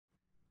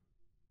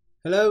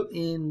Hello,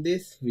 in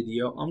this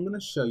video I'm going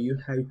to show you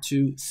how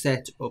to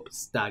set up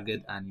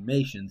staggered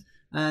animations,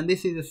 and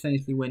this is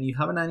essentially when you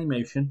have an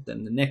animation,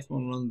 then the next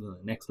one runs and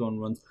the next one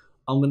runs.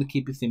 I'm going to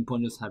keep it simple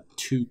and just have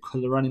two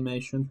color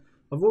animations.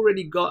 I've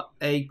already got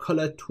a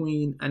color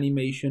tween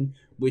animation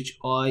which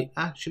I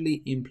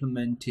actually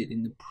implemented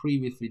in the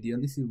previous video,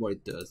 and this is what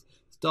it does.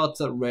 Starts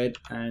at red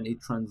and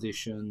it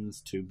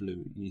transitions to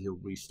blue. You'll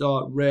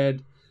restart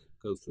red,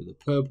 go through the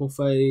purple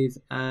phase,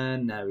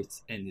 and now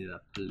it's ended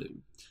up blue.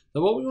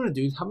 So what we want to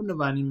do is have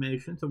another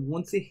animation. So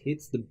once it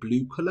hits the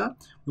blue color,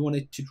 we want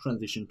it to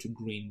transition to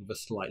green with a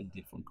slightly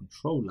different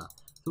controller.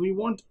 So we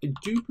want a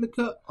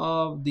duplicate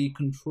of the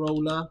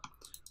controller,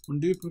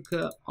 one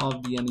duplicate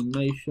of the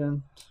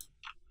animation,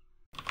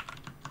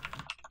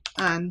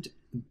 and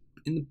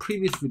in the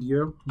previous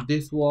video,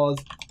 this was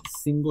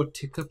single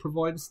ticker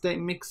provider state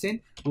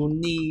mixing. We'll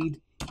need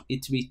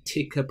it to be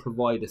ticker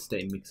provider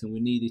state mixing.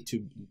 We need it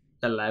to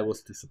allow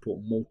us to support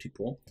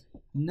multiple.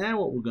 Now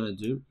what we're going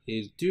to do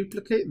is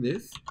duplicate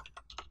this,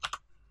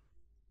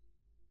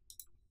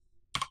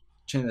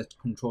 change that to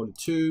controller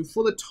 2.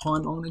 For the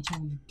time, I'm going to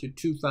change it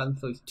to 2000,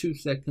 so it's 2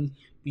 seconds,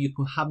 but you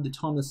can have the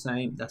time the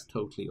same. That's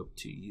totally up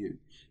to you.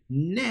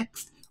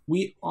 Next,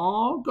 we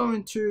are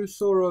going to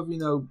sort of,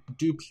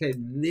 duplicate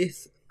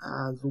this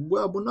as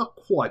well, but not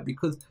quite,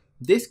 because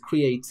this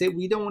creates it.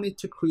 We don't want it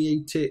to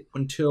create it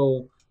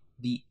until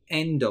the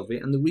end of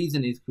it, and the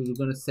reason is because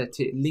we're going to set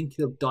it, link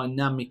it up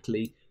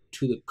dynamically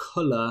to the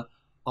color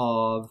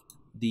of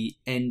the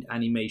end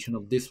animation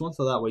of this one,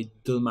 so that way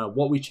it doesn't matter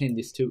what we change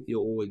this to,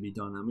 it'll always be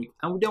dynamic,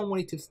 and we don't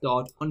want it to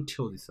start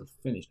until this is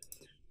finished.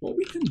 What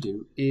we can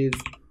do is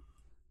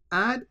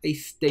add a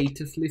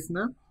status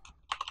listener,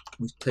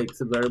 which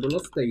takes a variable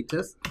of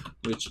status,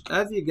 which,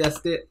 as you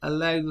guessed it,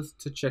 allows us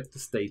to check the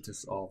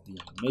status of the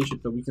animation.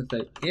 So we can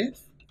say if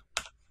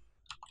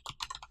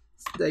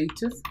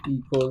status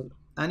equals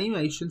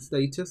animation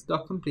status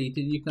dot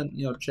completed. You can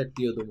check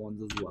the other ones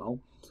as well.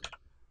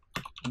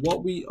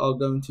 What we are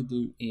going to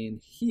do in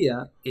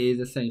here is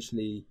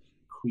essentially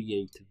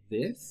create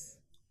this.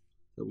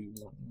 So we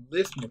want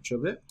this much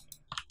of it.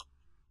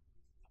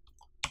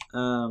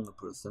 I'm gonna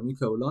put a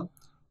semicolon,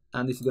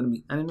 and this is going to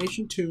be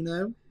animation 2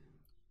 now.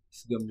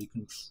 This is going to be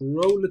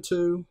controller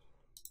 2,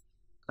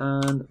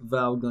 and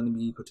val going to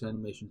be equal to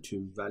animation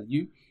 2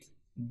 value.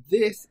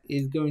 This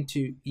is going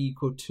to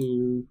equal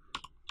to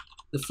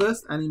the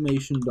first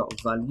animation dot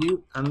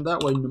value, and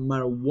that way no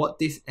matter what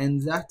this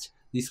ends at,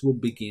 this will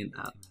begin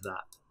at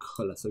that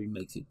color, so it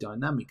makes it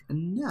dynamic.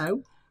 And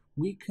now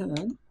we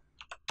can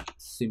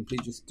simply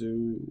just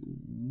do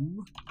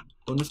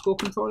underscore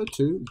controller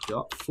 2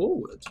 dot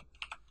forward.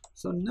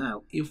 So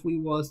now if we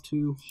was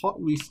to hot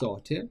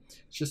restart it, it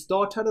should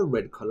start at a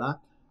red color,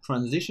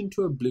 transition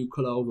to a blue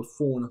color over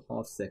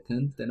 4.5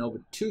 seconds, then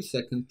over 2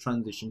 seconds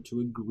transition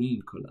to a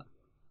green color.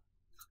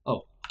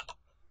 Oh,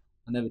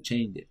 I never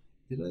changed it.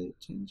 Did I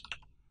change it?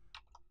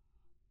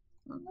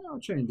 Oh, no, I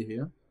changed it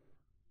here.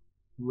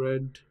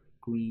 Red,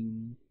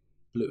 green,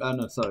 blue. Oh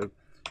no, sorry.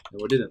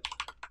 No, I didn't.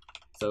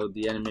 So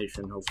the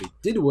animation hopefully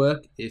did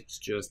work. It's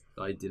just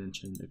I didn't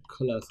change the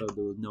color, so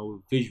there was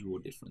no visual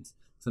difference.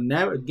 So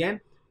now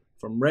again,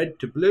 from red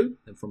to blue,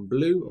 and from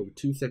blue over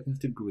 2 seconds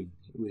to green.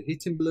 We're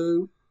hitting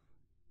blue.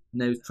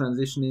 Now it's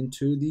transitioning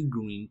to the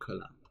green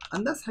color.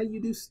 And that's how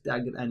you do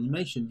staggered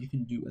animation. You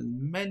can do as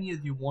many as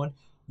you want.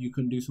 You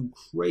can do some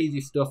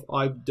crazy stuff.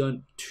 I've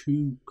done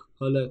 2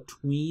 color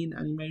tween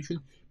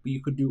animations, but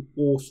you could do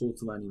all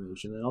sorts of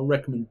animation, and I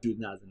recommend doing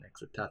that as an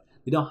extra task.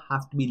 They don't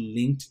have to be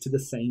linked to the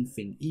same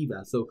thing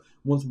either. So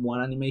once one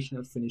animation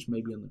is finished,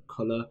 maybe on the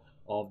color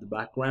of the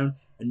background,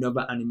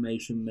 another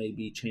animation,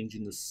 maybe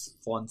changing the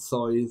font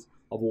size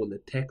of all the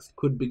text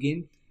could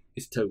begin.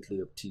 It's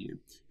totally up to you.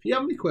 If you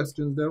have any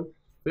questions though,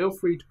 feel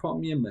free to pop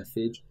me a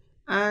message,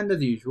 and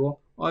as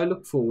usual, I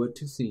look forward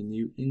to seeing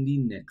you in the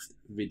next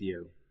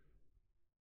video.